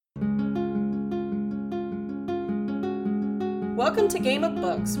Welcome to Game of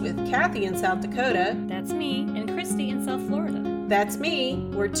Books with Kathy in South Dakota. That's me, and Christy in South Florida. That's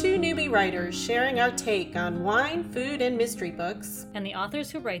me. We're two newbie writers sharing our take on wine, food, and mystery books. And the authors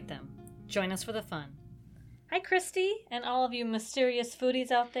who write them. Join us for the fun. Hi, Christy, and all of you mysterious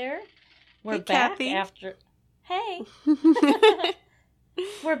foodies out there. We're back Kathy. after... Hey!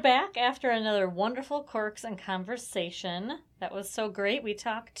 We're back after another wonderful Corks and Conversation. That was so great. We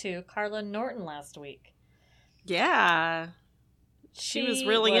talked to Carla Norton last week. Yeah. She was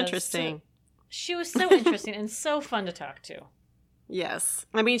really interesting. She was so interesting and so fun to talk to. Yes.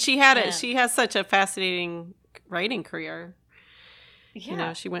 I mean, she has such a fascinating writing career. Yeah. You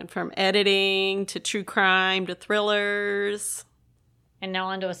know, she went from editing to true crime to thrillers. And now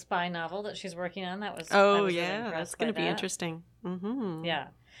onto a spy novel that she's working on. I was really impressed that's by going to be that. interesting. Mm-hmm. Yeah.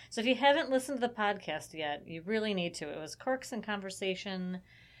 So if you haven't listened to the podcast yet, you really need to. It was Corks and Conversation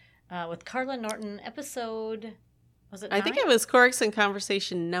with Carla Norton, episode... Was it 9? I think it was Corks and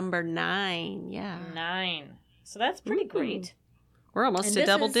Conversation number 9. Yeah. 9. So that's pretty great. We're almost to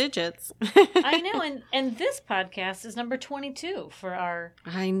double digits. I know. And this podcast is number 22 for our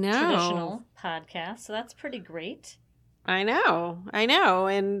traditional podcast. So that's pretty great. I know.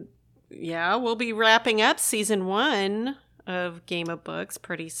 And yeah, we'll be wrapping up season 1 of Game of Books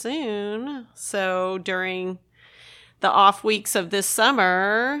pretty soon. So during the off weeks of this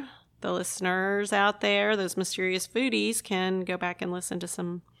summer, the listeners out there, those mysterious foodies, can go back and listen to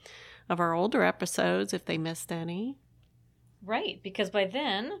some of our older episodes if they missed any. Right, because by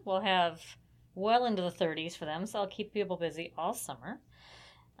then we'll have well into the 30s for them, so I'll keep people busy all summer.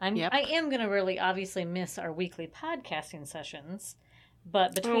 I am going to really obviously miss our weekly podcasting sessions,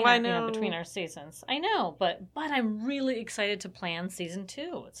 but between our seasons. I know, but I'm really excited to plan season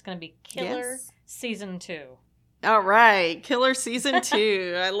 2. It's going to be killer season 2. All right. Killer season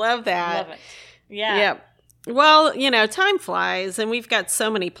 2. I love that. Love it. Yeah. Yep. Well, time flies, and we've got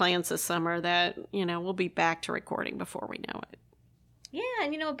so many plans this summer that, we'll be back to recording before we know it. Yeah,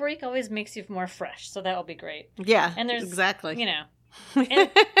 and a break always makes you more fresh, so that will be great. Yeah, and there's exactly.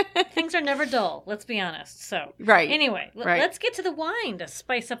 And things are never dull, let's be honest. So, right. Anyway, let's get to the wine to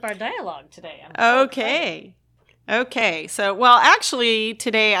spice up our dialogue today. Okay, so, well, actually,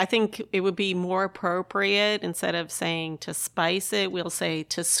 today I think it would be more appropriate, instead of saying to spice it, we'll say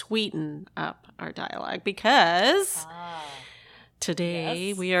to sweeten up our dialogue, because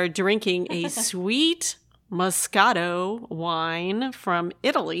today we are drinking a sweet Moscato wine from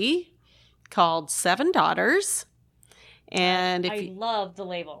Italy called Seven Daughters. And I love the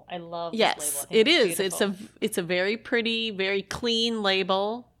label. I love this label. Yes, it is. It's a very pretty, very clean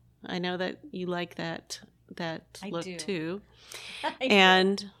label. I know that you like that look too.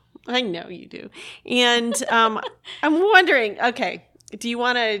 And I know you do. And I'm wondering, okay, do you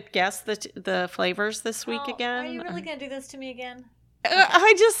want to guess the flavors this week again? Are you really going to do this to me again?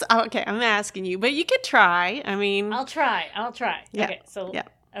 Okay, I'm asking you, but you could try. I mean, I'll try. Yeah, okay, so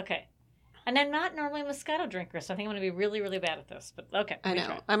okay. And I'm not normally a Moscato drinker, so I think I'm going to be really, really bad at this. But okay, I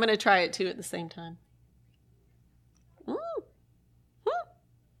know. I'm going to try it too at the same time.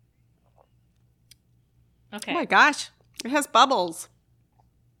 Okay. Oh my gosh, it has bubbles.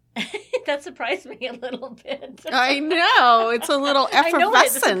 That surprised me a little bit. I know, it's a little effervescent. I know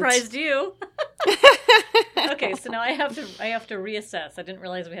it surprised you. Okay, so now I have to reassess. I didn't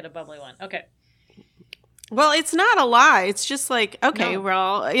realize we had a bubbly one. Okay. Well, it's not a lie. It's just like,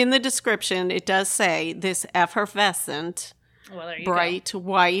 well, in the description it does say this effervescent, bright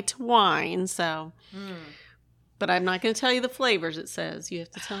white wine. So, but I'm not going to tell you the flavors. It says you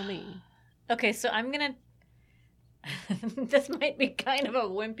have to tell me. Okay, so I'm gonna. This might be kind of a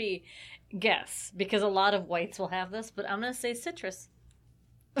wimpy guess because a lot of whites will have this, but I'm going to say citrus.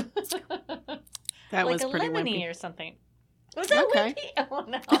 That like was a pretty lemony wimpy. or something. Was that okay. wimpy? Oh,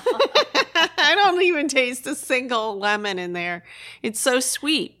 no. I don't even taste a single lemon in there. It's so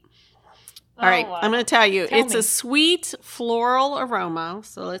sweet. All right, wow. I'm going to tell you. It's a sweet floral aroma.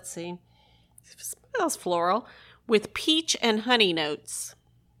 So let's see. It smells floral with peach and honey notes.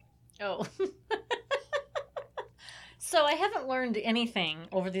 Oh. So I haven't learned anything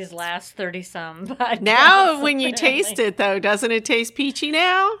over these last 30-some podcasts. Now when you taste it, though, doesn't it taste peachy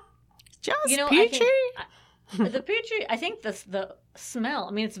now? Just peachy? The peachy, I think the smell,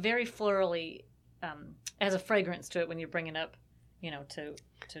 I mean, it's very florally, has a fragrance to it when you bring it up, to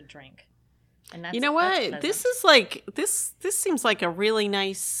drink. And that's, you know what? This is like, this seems like a really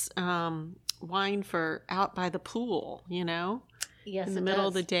nice wine for out by the pool, Yes, in the middle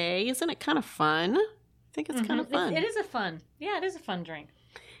of the day. Isn't it kind of fun? I think it's kind of fun. It is a fun. Yeah, it is a fun drink.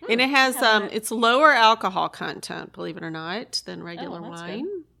 And it has it's lower alcohol content, believe it or not, than regular wine.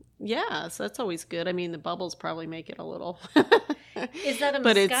 Good. Yeah, so that's always good. I mean, the bubbles probably make it a little. Is that a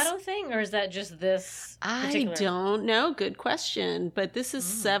Moscato thing, or is that just this particular? I don't know. Good question. But this is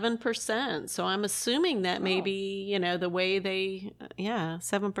 7%. So I'm assuming that maybe, the way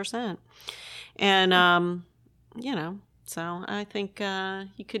 7%. And, so I think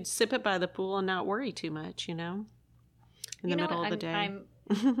you could sip it by the pool and not worry too much, in the middle of the day.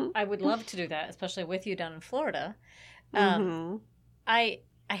 I would love to do that, especially with you down in Florida.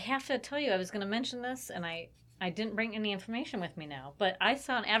 I have to tell you, I was going to mention this, and I didn't bring any information with me now, but I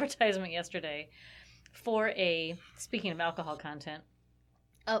saw an advertisement yesterday for speaking of alcohol content,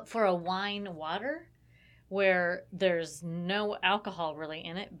 for a wine water where there's no alcohol really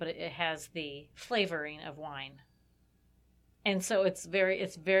in it, but it has the flavoring of wine. And so it's very,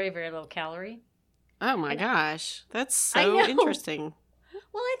 very low calorie. Oh my gosh. That's so interesting.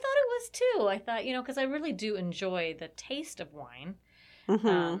 Well, I thought it was too. I thought, because I really do enjoy the taste of wine.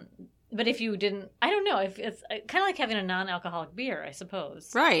 But if you didn't, I don't know, if it's kind of like having a non-alcoholic beer, I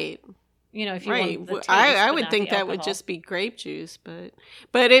suppose. Right. If you want the taste, I would think that would just be grape juice, but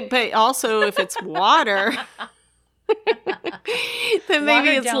also if it's water, then maybe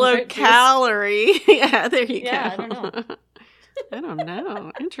it's low calorie. Yeah, there you go. I don't know. I don't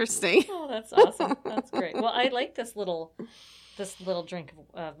know. Interesting. Oh, that's awesome. That's great. Well, I like this little drink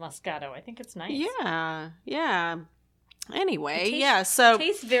of Moscato. I think it's nice. Yeah. Anyway, so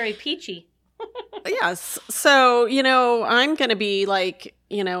tastes very peachy. Yes. So, I'm going to be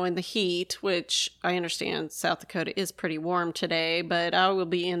in the heat, which I understand South Dakota is pretty warm today, but I will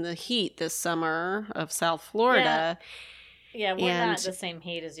be in the heat this summer of South Florida. Yeah, we're not the same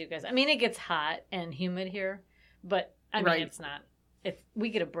heat as you guys. I mean, it gets hot and humid here, but it's not. If we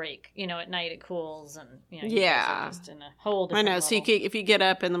get a break, at night it cools, and you guys are just in a whole different level. So if you get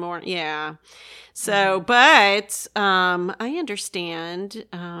up in the morning, So, but I understand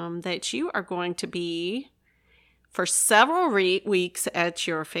that you are going to be for several weeks at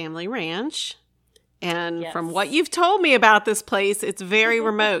your family ranch, and from what you've told me about this place, it's very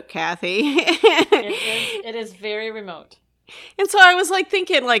remote, Kathy. It is very remote. And so I was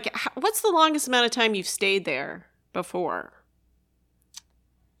thinking, what's the longest amount of time you've stayed there before?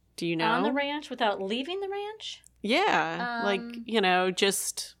 Do you know? On the ranch without leaving the ranch? Yeah.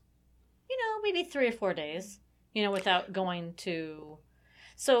 Just... maybe 3 or 4 days, without going to...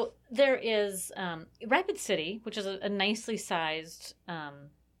 So there is Rapid City, which is a nicely sized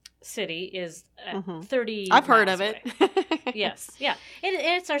city, is 30 I've heard of it. Yes. Yeah.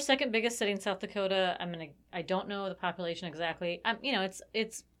 It's our second biggest city in South Dakota. I don't know the population exactly.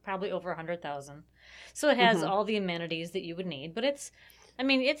 It's probably over 100,000. So it has all the amenities that you would need, but it's a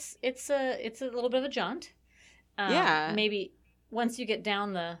little bit of a jaunt. Maybe once you get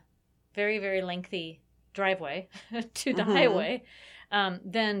down the very, very lengthy driveway to the highway,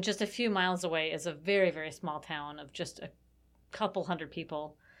 then just a few miles away is a very, very small town of just a couple hundred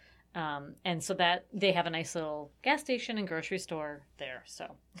people. And so that they have a nice little gas station and grocery store there.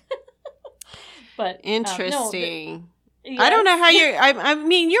 So, but interesting. Yes. I don't know how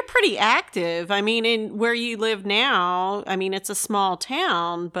you're pretty active. In where you live now, it's a small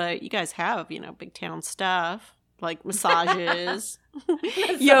town, but you guys have, big town stuff like massages,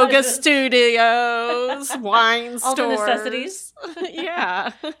 yoga studios, wine stores. All the necessities.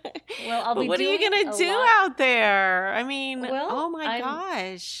 Yeah. Well, what are you going to do out there? Oh my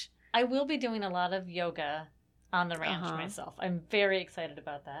gosh. I will be doing a lot of yoga on the ranch myself. I'm very excited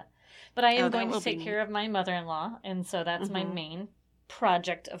about that. But I am going to take care of my mother-in-law, and so that's my main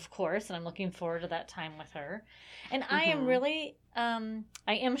project, of course, and I'm looking forward to that time with her. And I am really, I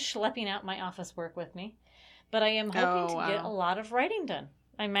am schlepping out my office work with me, but I am hoping to get a lot of writing done.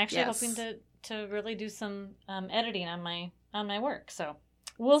 I'm actually hoping to really do some editing on my work, so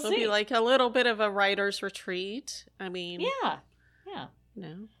we'll see. It'll be like a little bit of a writer's retreat. Yeah.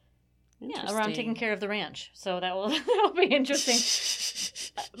 No. Yeah, around taking care of the ranch. So that will be interesting.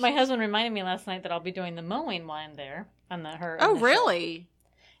 My husband reminded me last night that I'll be doing the mowing while I'm there on her. Oh, really?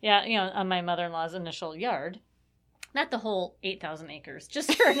 Yeah, on my mother-in-law's initial yard. Not the whole 8,000 acres,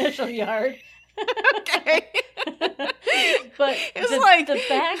 just her initial yard. Okay. But it's the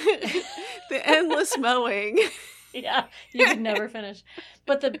back, the endless mowing. Yeah, you could never finish.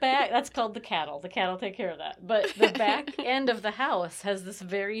 But the back, that's called the cattle. The cattle take care of that. But the back end of the house has this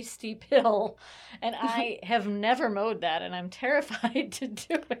very steep hill, and I have never mowed that, and I'm terrified to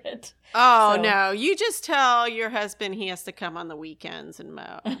do it. Oh, so. No. You just tell your husband he has to come on the weekends and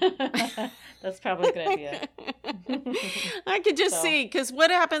mow. That's probably a good idea. I could just see, because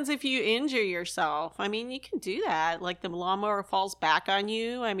what happens if you injure yourself? You can do that. Like the lawnmower falls back on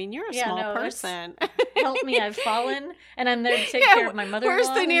you. You're a small person. help me, I've fallen, and I'm there to take care of my mother-in-law. Where's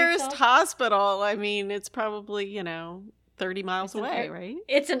the nearest hospital? I mean, it's probably, 30 miles away, right?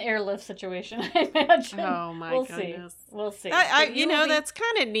 It's an airlift situation, I imagine. Oh my goodness. We'll see. That's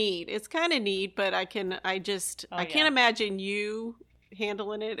kind of neat. It's kind of neat, but I can't imagine you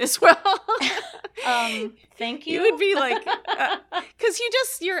handling it as well. Thank you. You would be like, because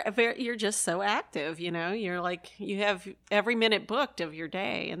you're just so active, you're like, you have every minute booked of your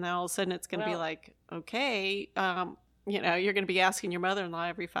day, and then all of a sudden it's going to be like, okay, you're going to be asking your mother-in-law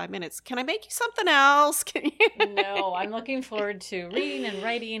every 5 minutes, can I make you something else? No, I'm looking forward to reading and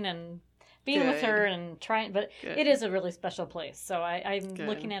writing and being with her and trying, but it is a really special place. So I'm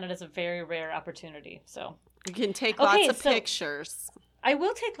looking at it as a very rare opportunity. So you can take lots of pictures. I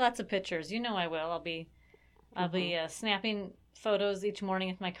will take lots of pictures. I will. I'll be snapping photos each morning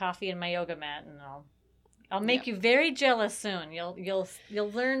with my coffee and my yoga mat, and I'll make you very jealous soon. You'll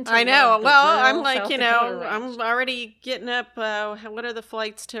learn to. I know. Well, I'm like, I'm already getting up. What are the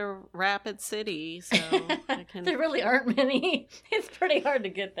flights to Rapid City? So I can... There really aren't many. It's pretty hard to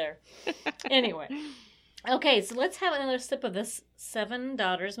get there. Anyway, okay, so let's have another sip of this Seven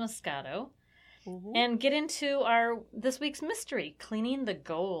Daughters Moscato. Mm-hmm. And get into this week's mystery, cleaning the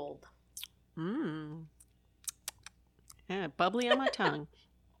gold. Yeah, bubbly on my tongue.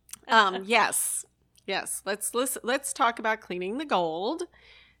 Yes. Let's talk about cleaning the gold,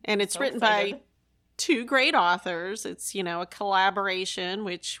 and it's written by two great authors. It's a collaboration,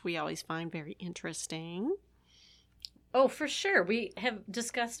 which we always find very interesting. Oh, for sure. We have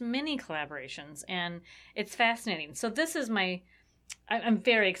discussed many collaborations, and it's fascinating. So this is I'm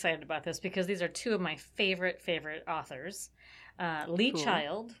very excited about this because these are two of my favorite authors. Lee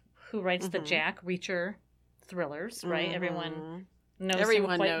Child, who writes the Jack Reacher thrillers, right? Everyone knows him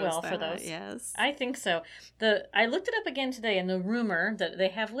quite well for those. Yes, I think so. I looked it up again today, and the rumor that they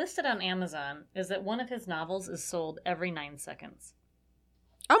have listed on Amazon is that one of his novels is sold every 9 seconds.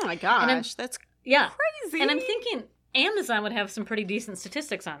 Oh my gosh, that's crazy. And I'm thinking Amazon would have some pretty decent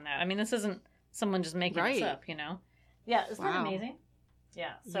statistics on that. I mean, this isn't someone just making this up, Yeah, isn't that amazing?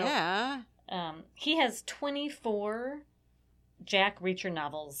 Yeah. So, he has 24 Jack Reacher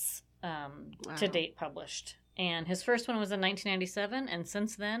novels to date published. And his first one was in 1997, and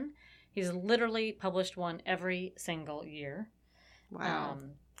since then, he's literally published one every single year. Wow.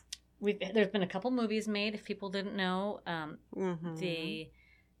 There's been a couple movies made, if people didn't know. The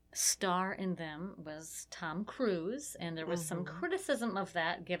star in them was Tom Cruise, and there was some criticism of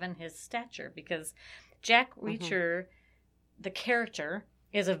that given his stature, because Jack Reacher, the character,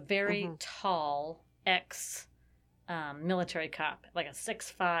 is a very tall military cop, like a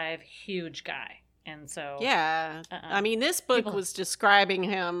 6'5", huge guy. And so... Yeah. I mean, this book was describing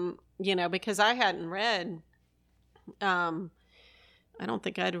him, because I hadn't read... I don't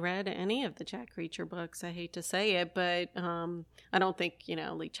think I'd read any of the Jack Reacher books. I hate to say it, but I don't think,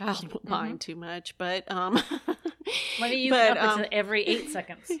 Lee Child would mind too much. But why do you up it to every 8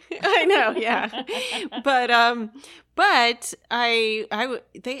 seconds? I know, yeah. But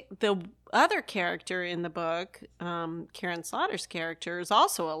the other character in the book, Karen Slaughter's character, is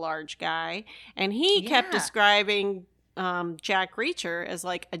also a large guy, and he kept describing Jack Reacher as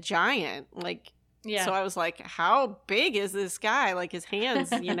like a giant, like. Yeah. So I was like, how big is this guy? Like his hands,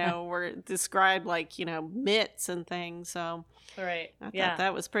 were described like, mitts and things. So I thought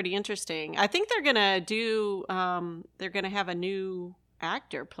that was pretty interesting. I think they're going to have a new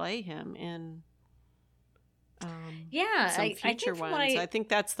actor play him in some future ones. I think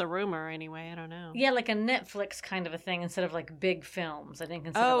that's the rumor anyway. I don't know. Yeah, like a Netflix kind of a thing instead of like big films. I think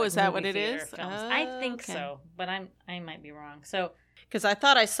instead of is that what it is? Films. I think so, but I might be wrong. So because I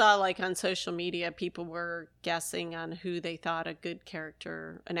thought I saw like on social media people were guessing on who they thought a good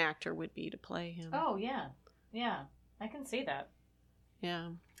character, an actor would be to play him. Oh yeah, I can see that. Yeah.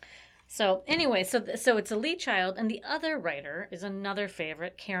 So anyway, so it's a Lee Child, and the other writer is another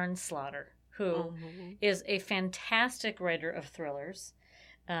favorite, Karen Slaughter, who is a fantastic writer of thrillers.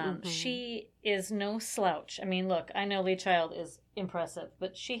 She is no slouch. I mean, look, I know Lee Child is impressive,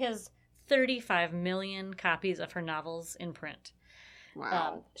 but she has 35 million copies of her novels in print.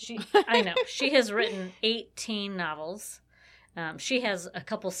 Wow. I know. She has written 18 novels. She has a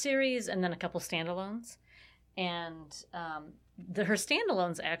couple series and then a couple standalones. And her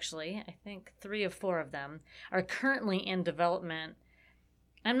standalones, actually, I think 3 of 4 of them, are currently in development.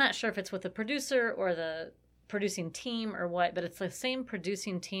 I'm not sure if it's with the producer or the producing team or what, but it's the same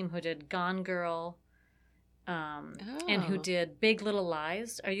producing team who did Gone Girl and who did Big Little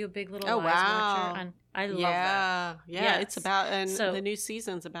Lies. Are you a Big Little Lies watcher? I love that. Yeah, it's about, and the new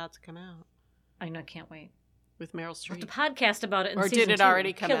season's about to come out. I know, can't wait. with Meryl Streep. The podcast about it in or season did it 2,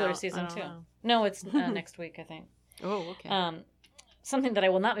 already come Killer out? season 2. No, it's next week, I think. Oh, okay. Something that I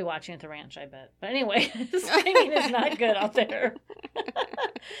will not be watching at the ranch, I bet. But anyway, streaming is not good out there.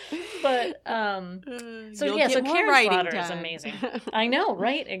 But so Karen Slaughter is amazing. I know,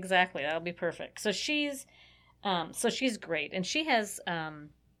 right? Exactly. That'll be perfect. So she's great, and she has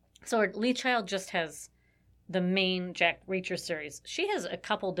so Lee Child just has the main Jack Reacher series. She has a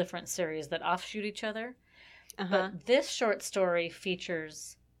couple different series that offshoot each other. But this short story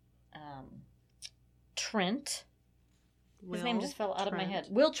features Trent. His name just fell out of my head.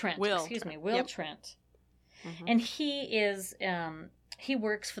 Will Trent. Will Trent. Mm-hmm. And he is he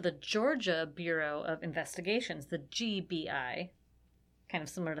works for the Georgia Bureau of Investigations, the GBI, kind of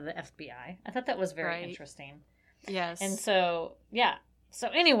similar to the FBI. I thought that was very interesting. Yes. And so, yeah. So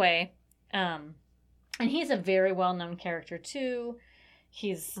anyway, and he's a very well-known character too.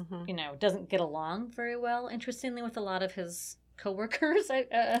 He's, doesn't get along very well, interestingly, with a lot of his coworkers.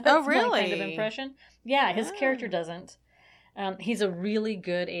 That's really? my kind of impression. Yeah, his character doesn't. He's a really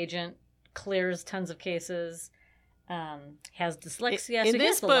good agent, clears tons of cases, has dyslexia. In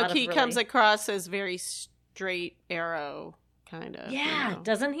this book, he comes across as very straight arrow, kind of. Yeah,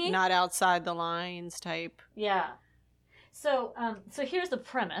 doesn't he? Not outside the lines type. Yeah. So here's the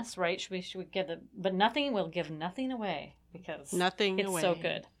premise, right? Should we give but nothing will give nothing away because it's so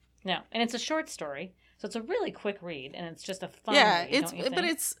good. No, and it's a short story, so it's a really quick read, and it's just a fun read,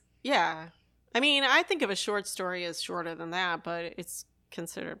 I mean, I think of a short story as shorter than that, but it's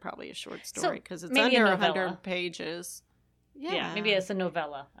considered probably a short story because it's under 100 pages. Yeah, maybe it's a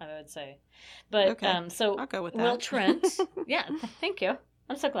novella, I would say. But so I'll go with that. Will Trent, yeah, thank you.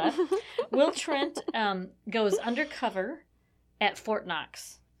 I'm so glad. Will Trent goes undercover at Fort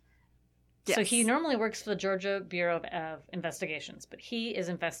Knox. Yes. So he normally works for the Georgia Bureau of Investigations, but he is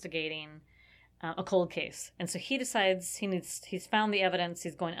investigating a cold case. And so he decides he's found the evidence.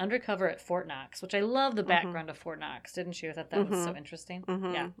 He's going undercover at Fort Knox, which I love the background of Fort Knox. Didn't you? I thought that was so interesting.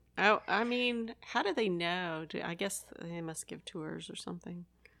 Mm-hmm. Yeah. Oh, I mean, how do they know? I guess they must give tours or something.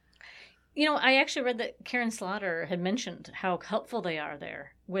 I actually read that Karen Slaughter had mentioned how helpful they are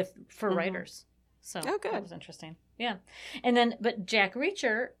there for writers. So that was interesting. Yeah. And then, but Jack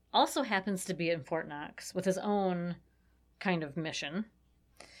Reacher also happens to be in Fort Knox with his own kind of mission.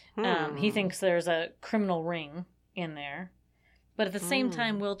 He thinks there's a criminal ring in there. But at the same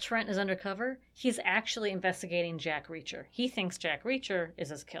time, Will Trent is undercover. He's actually investigating Jack Reacher. He thinks Jack Reacher is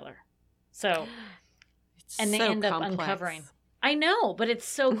his killer. So, they end up uncovering. I know, but it's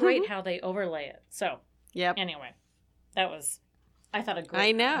so great how they overlay it. So, anyway, I thought a great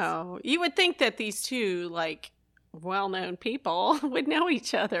I know. You would think that these two, well-known people would know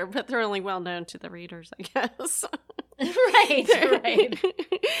each other, but they're only well-known to the readers, I guess. Right.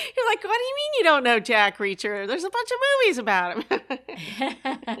 You're like, what do you mean you don't know Jack Reacher? There's a bunch of movies about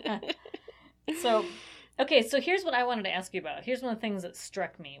him. So here's what I wanted to ask you about. Here's one of the things that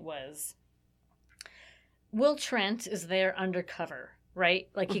struck me was Will Trent is there undercover, right?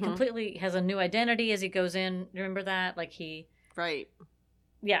 Like he completely has a new identity as he goes in. Remember that? Right.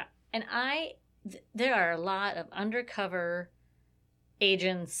 Yeah. And there are a lot of undercover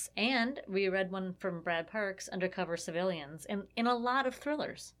agents, and we read one from Brad Parks, undercover civilians, in a lot of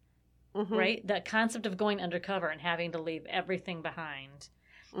thrillers, right? The concept of going undercover and having to leave everything behind,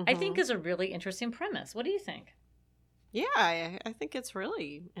 I think is a really interesting premise. What do you think? Yeah, I think it's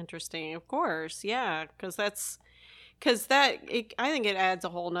really interesting, of course. Yeah, I think it adds a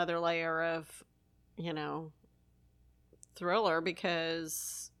whole nother layer of, thriller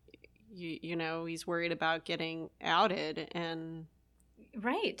because, he's worried about getting outed and...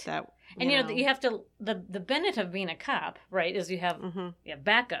 Right. That, and you have to the benefit of being a cop, right, is you have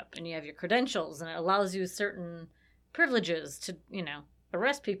backup and you have your credentials and it allows you certain privileges to,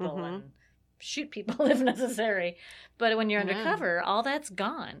 arrest people and shoot people if necessary. But when you're undercover, all that's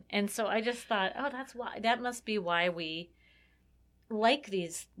gone. And so I just thought, that must be why we like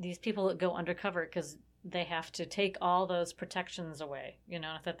these people that go undercover, because they have to take all those protections away.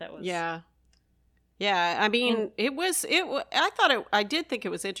 I thought that was Yeah, I mean, I did think it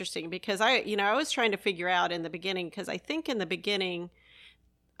was interesting because I was trying to figure out in the beginning, because I think in the beginning,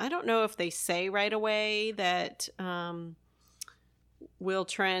 I don't know if they say right away that Will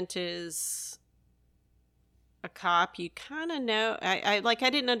Trent is a cop. You kind of know. I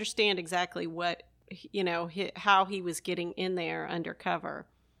didn't understand exactly what, how he was getting in there undercover.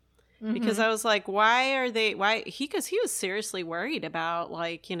 Because I was like, because he was seriously worried about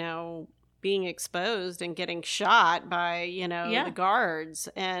being exposed and getting shot by, the guards.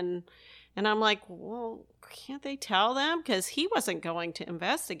 And I'm like, well, can't they tell them? Because he wasn't going to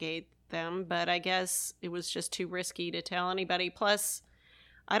investigate them, but I guess it was just too risky to tell anybody. Plus,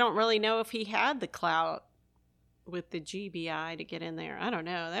 I don't really know if he had the clout with the GBI to get in there. I don't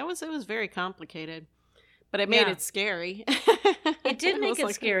know. It was very complicated, but it made it scary. It did make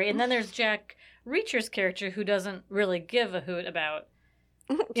it scary. And then there's Jack Reacher's character who doesn't really give a hoot about,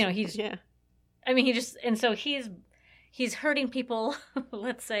 he's, I mean, he's hurting people,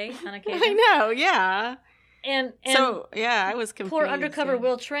 let's say, on occasion. I know, yeah. And so, yeah, I was confused. Poor undercover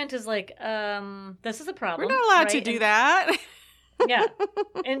Will Trent is like, this is a problem. We're not allowed to do that. Yeah.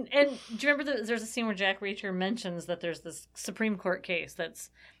 And do you remember there's a scene where Jack Reacher mentions that there's this Supreme Court case that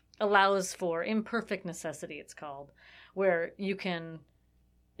allows for imperfect necessity, it's called, where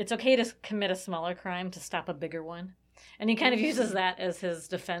it's okay to commit a smaller crime to stop a bigger one. And he kind of uses that as his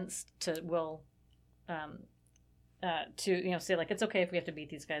defense to Will, to, say, like, it's okay if we have to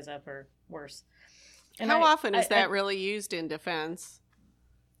beat these guys up or worse. And how often is that really used in defense?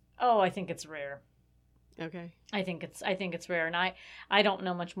 Oh, I think it's rare. Okay. I think it's rare, and I don't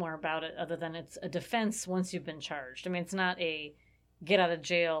know much more about it other than it's a defense once you've been charged. I mean, it's not a get out of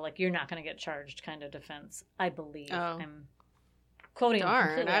jail, like you're not going to get charged kind of defense, I believe. Oh. I'm quoting.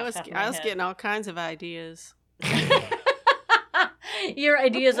 Darn, I was getting all kinds of ideas. Your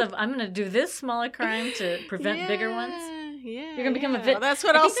ideas of I'm going to do this smaller crime to prevent bigger ones. Yeah, you're gonna become a victim. Well, that's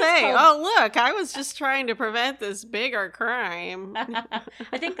what I'll say. Oh, look, I was just trying to prevent this bigger crime.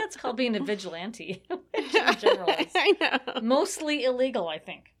 I think that's called being a vigilante. I know. Mostly illegal, I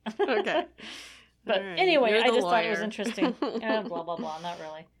think. Okay. But anyway, I just thought it was interesting. Blah, blah, blah. Not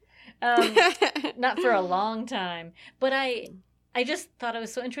really. Not for a long time. But I just thought it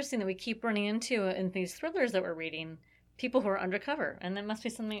was so interesting that we keep running into, in these thrillers that we're reading, people who are undercover. And there must be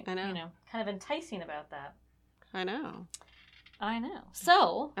something, kind of enticing about that. I know.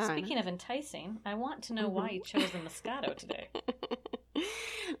 So, speaking of enticing, I want to know why you chose the Moscato today.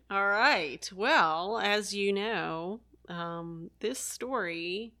 All right. Well, as you know, this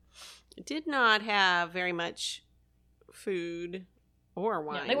story did not have very much food or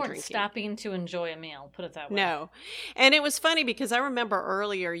wine. They weren't stopping to enjoy a meal, put it that way. No. And it was funny because I remember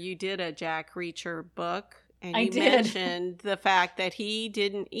earlier you did a Jack Reacher book. And you mentioned the fact that he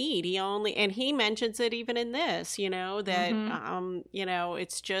didn't eat. He mentions it even in this, that,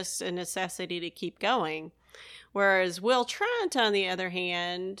 it's just a necessity to keep going. Whereas Will Trent, on the other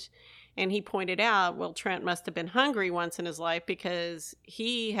hand, and he pointed out, Will Trent must have been hungry once in his life because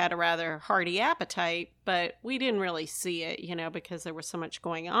he had a rather hearty appetite, but we didn't really see it, because there was so much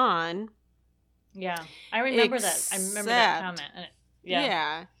going on. Yeah. I remember that comment.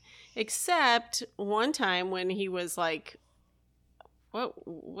 Yeah. Except one time when he was like,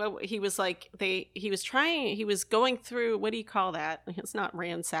 he was going through, what do you call that? It's not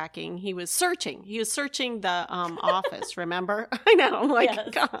ransacking. He was searching the office, remember? I know. I'm like, yes.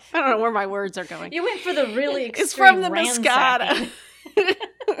 God, I don't know where my words are going. You went for the really extreme It's from the Moscato.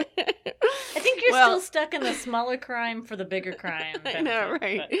 I think you're still stuck in the smaller crime for the bigger crime. I know,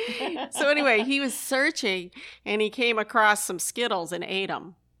 right? So anyway, he was searching and he came across some Skittles and ate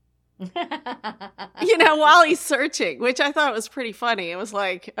them. While he's searching, which I thought was pretty funny. It was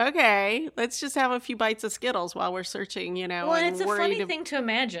like, okay, let's just have a few bites of Skittles while we're searching, Well, and it's a funny thing to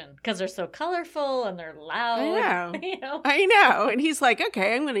imagine because they're so colorful and they're loud. I know. And he's like,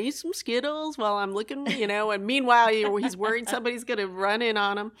 okay, I'm going to eat some Skittles while I'm looking, and meanwhile he's worried somebody's going to run in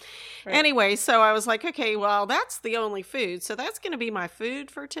on him. Right. Anyway, so I was like, okay, well, that's the only food. So that's going to be my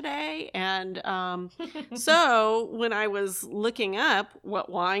food for today. And so when I was looking up what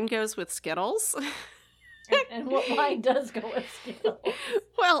wine goes with Skittles. And what wine does go with Skittles?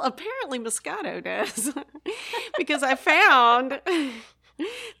 Well, apparently Moscato does. Because I found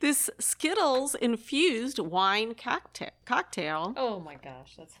this Skittles infused wine cocktail. Oh my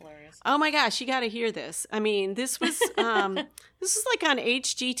gosh, that's hilarious. Oh my gosh, you got to hear this. I mean, this was like on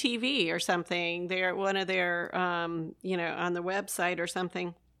HGTV or something. They're one of their on the website or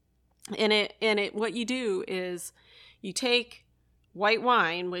something. And it what you do is you take white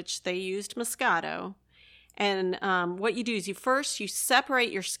wine, which they used Moscato, and what you do is you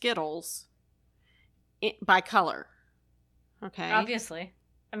separate your Skittles by color. Okay. Obviously.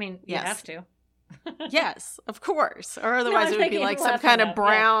 I mean, you have to. Yes, of course. Or otherwise it would be like some kind of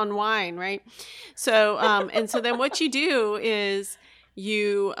brown wine, right? So, and so then what you do is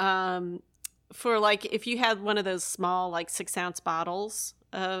you, for like, if you had one of those small, like 6-ounce bottles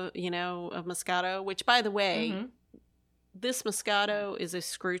of Moscato, which by the way, this Moscato is a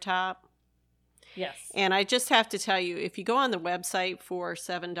screw top. Yes. And I just have to tell you, if you go on the website for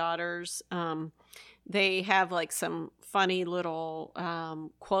Seven Daughters, they have like some funny little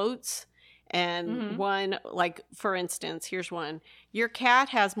quotes. And one, like, for instance, here's one. Your cat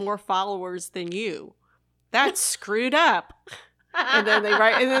has more followers than you. That's screwed up. And then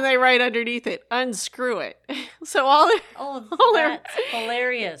they write underneath it, unscrew it. So that's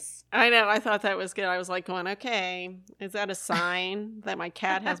hilarious. I know. I thought that was good. I was like going, okay, is that a sign that my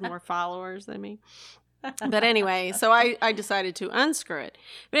cat has more followers than me? But anyway, so I decided to unscrew it.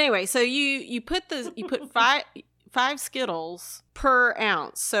 But anyway, so you put five Skittles per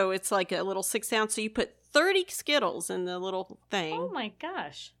ounce. So it's like a little 6 ounce. So you put 30 Skittles in the little thing. Oh my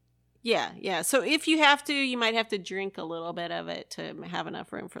gosh. Yeah. So if you have to, you might have to drink a little bit of it to have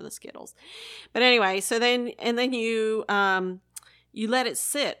enough room for the Skittles. But anyway, so then you let it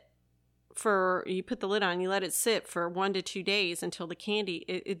sit you put the lid on, you let it sit for 1 to 2 days until the candy,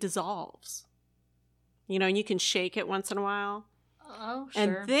 it dissolves. And you can shake it once in a while. Oh, sure.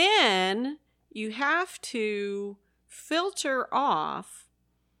 And then you have to filter off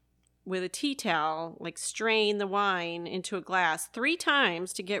with a tea towel, like strain the wine into a glass 3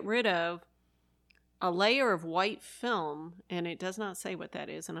 times to get rid of a layer of white film. And it does not say what that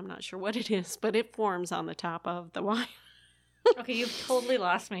is, and I'm not sure what it is, but it forms on the top of the wine. Okay, you've totally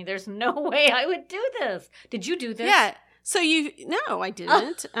lost me. There's no way I would do this. Did you do this? Yeah. So no, I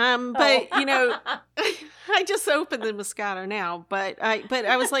didn't. But I just opened the Moscato now, but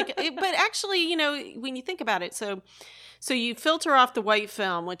I was like, but actually, when you think about it, so you filter off the white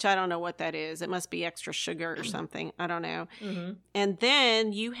film, which I don't know what that is. It must be extra sugar or something. I don't know. Mm-hmm. And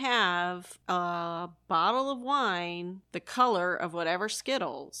then you have a bottle of wine, the color of whatever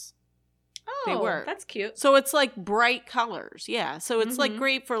Skittles. They were. That's cute. So it's like bright colors. Yeah. So it's like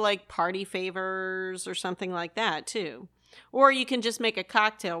great for like party favors or something like that too. Or you can just make a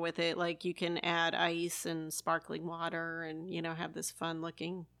cocktail with it. Like you can add ice and sparkling water and, have this fun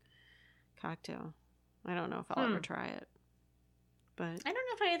looking cocktail. I don't know if I'll ever try it. But I don't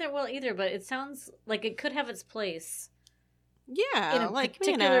know if I will either, but it sounds like it could have its place. Yeah. In a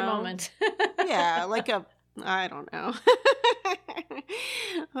particular moment. Yeah. Like I don't know.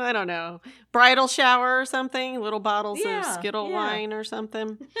 I don't know. Bridal shower or something. Little bottles of Skittle wine or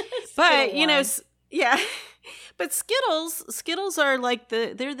something. But, yeah. But Skittles are like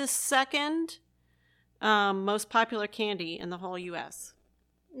they're the second most popular candy in the whole U.S.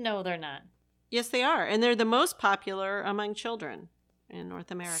 No, they're not. Yes, they are. And they're the most popular among children in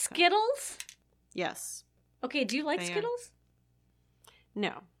North America. Skittles? Yes. Okay, do you like Skittles?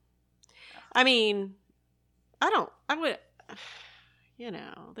 No. I mean, I would,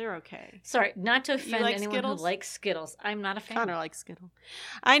 they're okay. Sorry, not to offend anyone Skittles? who likes Skittles. I'm not a fan. Connor likes Skittles.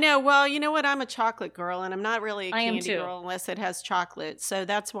 I know. Well, you know what? I'm a chocolate girl, and I'm not really a candy too. girl unless it has chocolate. So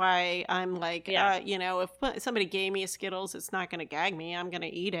that's why I'm like, if somebody gave me a Skittles, it's not going to gag me. I'm going to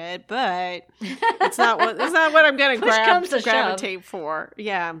eat it, but it's not what I'm going to gravitate for.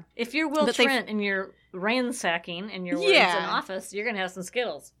 Yeah. If you're Will Trent and you're ransacking in your words in office, you're going to have some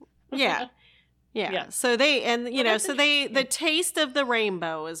Skittles. Yeah. Yeah. So the taste of the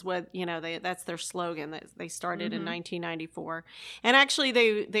rainbow is what, that's their slogan that they started in 1994. And actually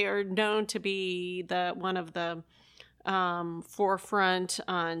they are known to be one of the forefront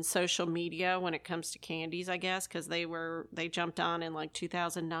on social media when it comes to candies, I guess, because they jumped on in like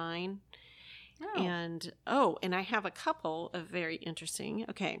 2009. Oh. And I have a couple of very interesting.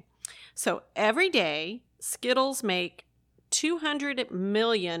 Okay. So every day Skittles make 200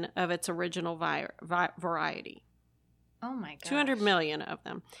 million of its original variety. Oh my gosh. 200 million of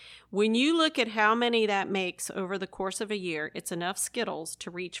them. When you look at how many that makes over the course of a year, it's enough Skittles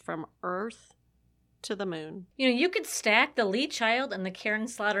to reach from Earth to the moon. You could stack the Lee Child and the Karen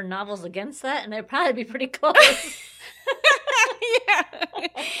Slaughter novels against that, and they'd probably be pretty close. Yeah.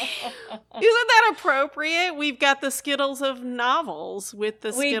 Isn't that appropriate? We've got the Skittles of novels with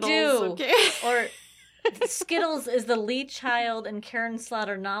the Skittles. We do. Or Skittles is the Lee Child and Karen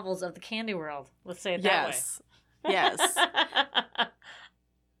Slaughter novels of the candy world. Let's say it that way. Yes.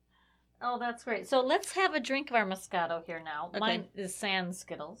 Oh, that's great. So let's have a drink of our Moscato here now. Okay. Mine is Sans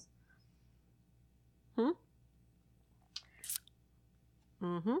Skittles. Very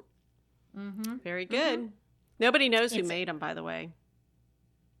good. Mm-hmm. Nobody knows who made them, by the way.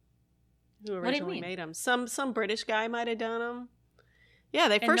 Who originally made them? Some British guy might have done them. Yeah,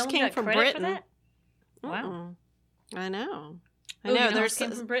 they first came from Britain. For that? Wow. I know. There's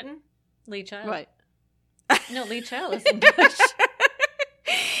came from Britain? Lee Child. What? No, Lee Child is English.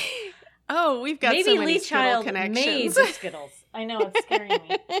 Oh, we've got so many Skittle connections. Maybe Lee Child made the Skittles. I know, it's scaring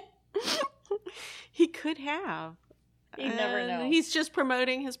me. He could have. You never know. He's just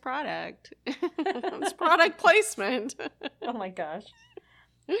promoting his product. It's product placement. Oh my gosh.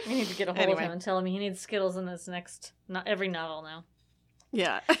 We need to get a hold of him and tell him he needs Skittles in his every novel now.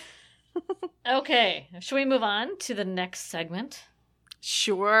 Yeah. Okay, should we move on to the next segment?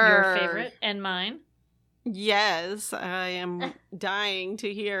 Sure. Your favorite and mine? Yes, I am dying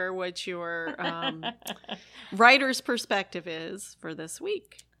to hear what your writer's perspective is for this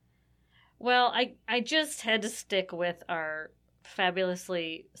week. Well, I just had to stick with our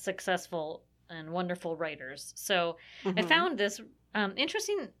fabulously successful and wonderful writers. So I found this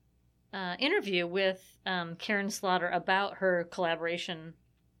interesting interview with Karen Slaughter about her collaboration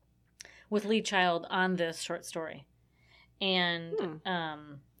with Lee Child on this short story. And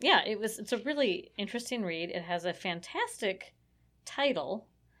it's a really interesting read. It has a fantastic title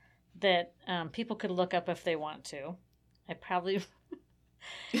that people could look up if they want to. I probably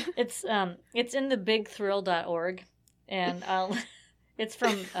it's in the bigthrill.org, and it's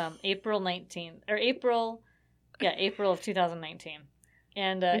from April of 2019.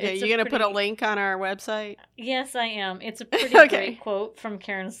 And okay, you gonna put a link on our website? Yes, I am. It's a pretty great quote from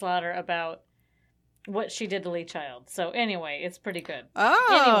Karen Slaughter about what she did to Lee Child. So anyway, it's pretty good.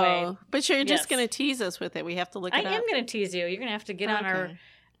 Oh, anyway, but you're just gonna tease us with it. We have to look it up. I am gonna tease you. You're gonna have to get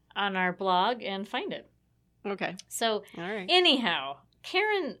on our blog and find it. Okay. So all right. Anyhow,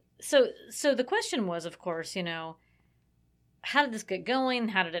 Karen. So the question was, of course, how did this get going?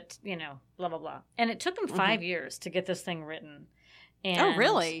 How did it, blah blah blah. And it took them 5 years to get this thing written. And, oh,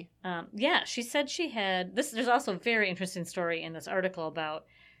 really? Yeah, she said she had this. There's also a very interesting story in this article about.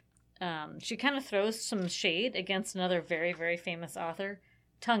 She kind of throws some shade against another very, very famous author,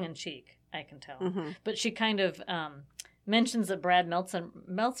 tongue in cheek, I can tell. But she kind of mentions that Brad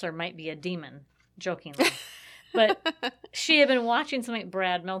Meltzer might be a demon, jokingly. But she had been watching something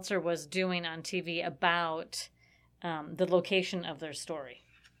Brad Meltzer was doing on TV about the location of their story.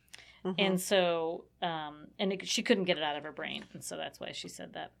 And so, she couldn't get it out of her brain. And so that's why she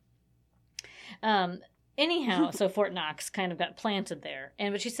said that. Anyhow, so Fort Knox kind of got planted there.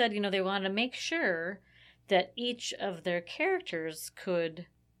 But she said, they wanted to make sure that each of their characters could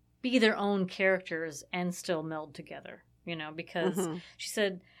be their own characters and still meld together, because she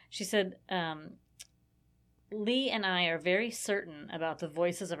said, Lee and I are very certain about the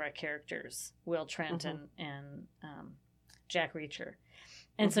voices of our characters, Will Trent and Jack Reacher.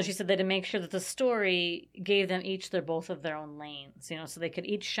 And so she said that to make sure that the story gave them each both of their own lanes, so they could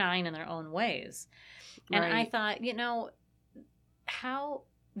each shine in their own ways. And I thought, how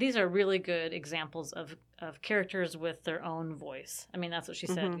these are really good examples of characters with their own voice. I mean, that's what she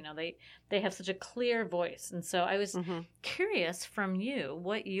said. They have such a clear voice. And so I was curious from you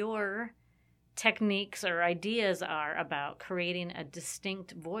what your techniques or ideas are about creating a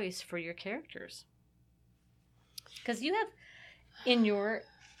distinct voice for your characters. Because you have, in your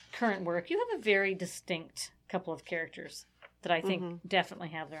current work, you have a very distinct couple of characters that I think definitely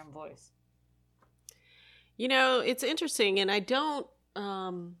have their own voice. It's interesting, and I don't,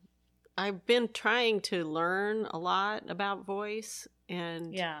 I've been trying to learn a lot about voice,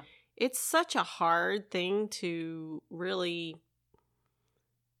 and it's such a hard thing to really,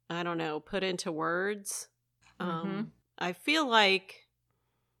 I don't know, put into words. I feel like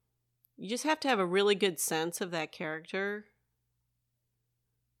you just have to have a really good sense of that character.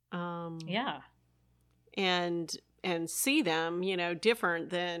 And see them,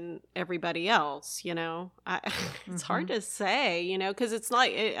 different than everybody else, It's hard to say, because it's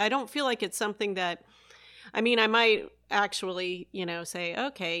like, I don't feel like it's something that, I mean, I might actually, say,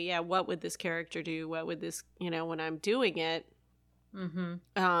 okay, yeah, what would this character do? What would this, when I'm doing it?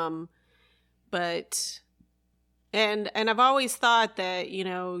 But, and I've always thought that,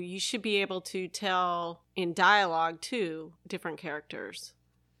 you should be able to tell in dialogue too, different characters.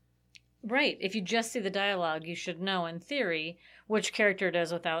 Right. If you just see the dialogue, you should know, in theory, which character it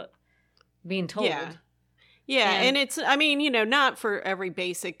is without being told. Yeah. And it's, I mean, not for every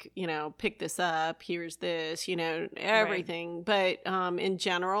basic, pick this up, here's this, everything. Right. But in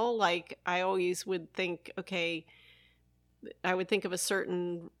general, like, I always would think, okay, I would think of a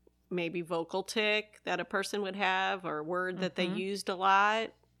certain maybe vocal tick that a person would have, or a word that they used a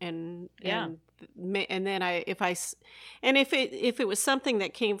lot. And then if it was something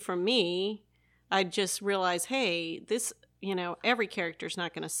that came from me, I'd just realize, hey, this, every character's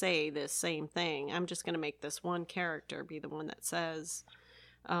not going to say this same thing. I'm just going to make this one character be the one that says,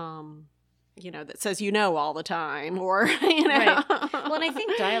 that says, all the time, or, Right. Well, and I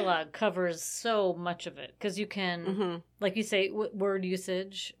think dialogue covers so much of it, because you can, like you say, word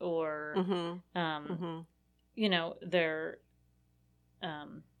usage, or, their,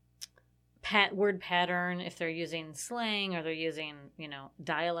 word pattern, if they're using slang or they're using,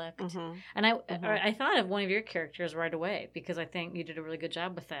 dialect. And I thought of one of your characters right away, because I think you did a really good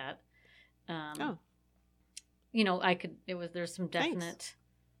job with that. There's some definite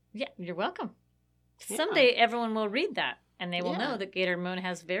Yeah, you're welcome. Yeah. Someday everyone will read that. And they will know that Gator Moon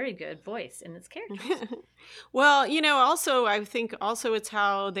has very good voice in its characters. Well, also, I think also it's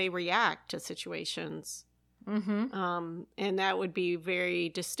how they react to situations. Mm-hmm. And that would be very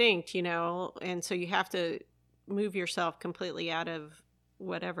distinct, and so you have to move yourself completely out of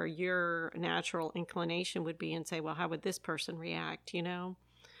whatever your natural inclination would be and say, well, how would this person react?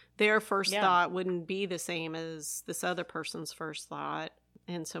 Their first thought wouldn't be the same as this other person's first thought.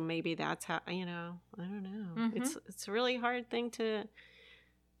 And so maybe that's how, I don't know. Mm-hmm. It's a really hard thing to,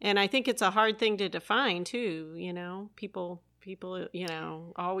 and I think it's a hard thing to define too. People,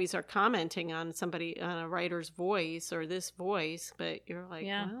 always are commenting on a writer's voice or this voice, but you're like,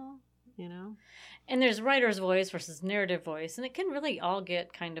 well, And there's writer's voice versus narrative voice, and it can really all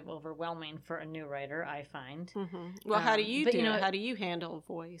get kind of overwhelming for a new writer, I find. Mm-hmm. Well, how do you do it? How do you handle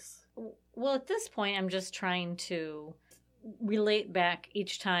voice? Well, at this point, I'm just trying to relate back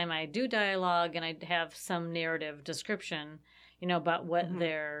each time I do dialogue and I have some narrative description, about what mm-hmm.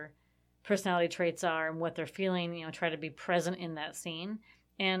 their personality traits are and what they're feeling, try to be present in that scene.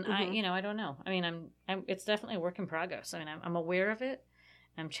 And mm-hmm. I don't know. I mean, it's definitely a work in progress. I mean, I'm aware of it.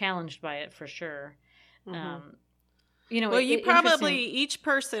 I'm challenged by it for sure. Mm-hmm. Well, you probably, each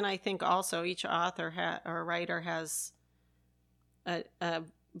person, I think also each author or writer has a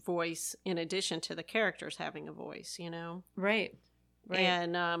voice in addition to the characters having a voice, Right.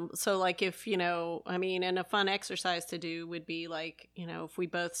 And so like if, and a fun exercise to do would be like, if we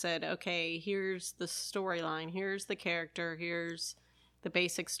both said, okay, here's the storyline, here's the character, here's the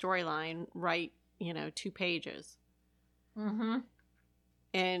basic storyline, write, 2 pages. Mm-hmm.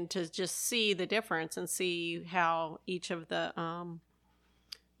 And to just see the difference and see how each of the,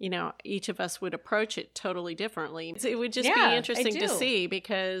 each of us would approach it totally differently. It would just be interesting to see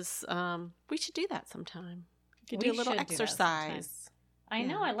because we should do that sometime. We could do a little exercise. I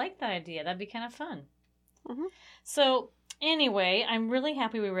know. I like that idea. That'd be kind of fun. Mm-hmm. So anyway, I'm really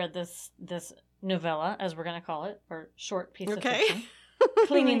happy we read this novella, as we're going to call it, or short piece of fiction.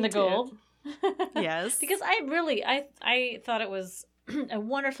 Cleaning the Gold. Yes. Because I thought it was a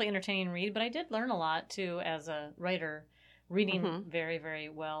wonderfully entertaining read, but I did learn a lot too as a writer reading mm-hmm. very, very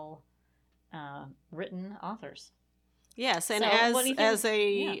well written authors. Yes, and so, as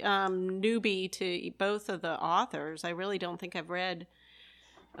a newbie to both of the authors, I really don't think I've read.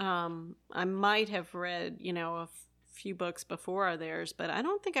 I might have read, a few books before theirs, but I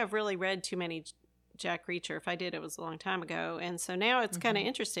don't think I've really read too many Jack Reacher. If I did, it was a long time ago, and so now it's mm-hmm. kind of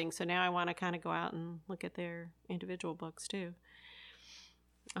interesting. So now I want to kind of go out and look at their individual books too.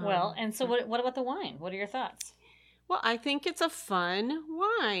 Well, and so what about the wine? What are your thoughts? Well, I think it's a fun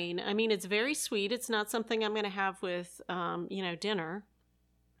wine. I mean, it's very sweet. It's not something I'm going to have with, dinner.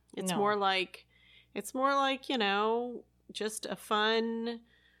 It's more like, just a fun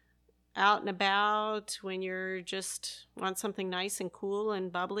out and about when you're just want something nice and cool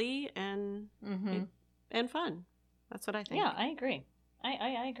and bubbly and mm-hmm. and fun. That's what I think. Yeah, I agree.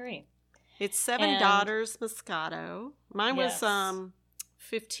 I agree. It's 7 Daughters Moscato. Mine was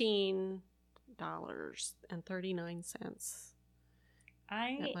 $15.39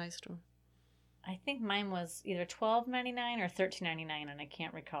 at my store. I think mine was either $12.99 or $13.99, and I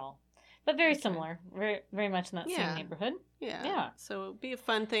can't recall. But very similar, very very much in that same neighborhood. Yeah. So it'd be a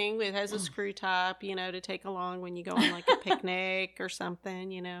fun thing. It has a screw top, to take along when you go on like a picnic or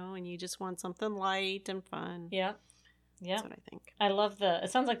something, and you just want something light and fun. Yeah. That's what I think. I love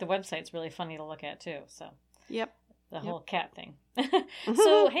it sounds like the website's really funny to look at too. So. Yep. The whole cat thing.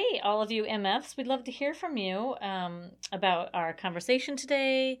 So, hey, all of you MFs, we'd love to hear from you about our conversation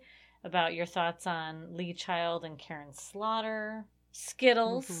today, about your thoughts on Lee Child and Karen Slaughter,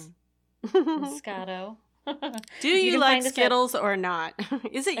 Skittles, mm-hmm. Moscato. Do you like Skittles or not?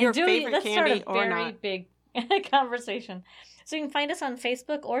 Is it your favorite candy or not? That's very big conversation. So you can find us on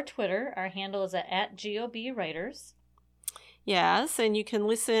Facebook or Twitter. Our handle is at GOB Writers. Yes, and you can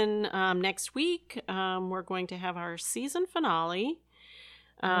listen next week. We're going to have our season finale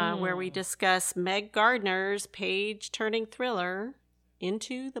where we discuss Meg Gardner's page-turning thriller,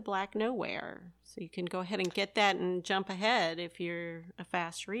 Into the Black Nowhere. So you can go ahead and get that and jump ahead if you're a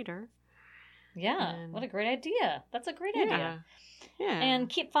fast reader. Yeah, what a great idea. That's a great idea. Yeah. And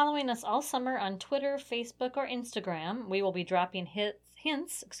keep following us all summer on Twitter, Facebook, or Instagram. We will be dropping hints,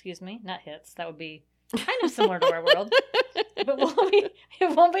 not hits. That would be kind of similar to our world. But we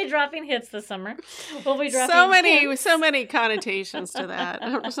won't be dropping hits this summer. We'll be dropping hints. So many connotations to that.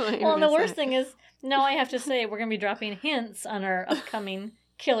 Well, the worst thing is, now I have to say we're going to be dropping hints on our upcoming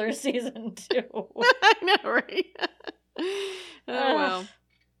Killer Season 2. I know, right? Oh, well.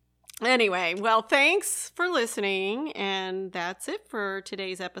 Anyway, well, thanks for listening. And that's it for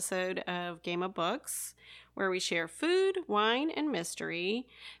today's episode of Game of Books, where we share food, wine, and mystery.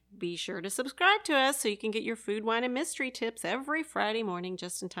 Be sure to subscribe to us so you can get your food, wine, and mystery tips every Friday morning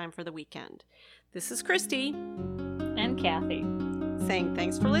just in time for the weekend. This is Christy. And Kathy. Saying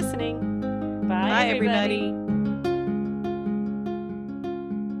thanks for listening. Bye, everybody.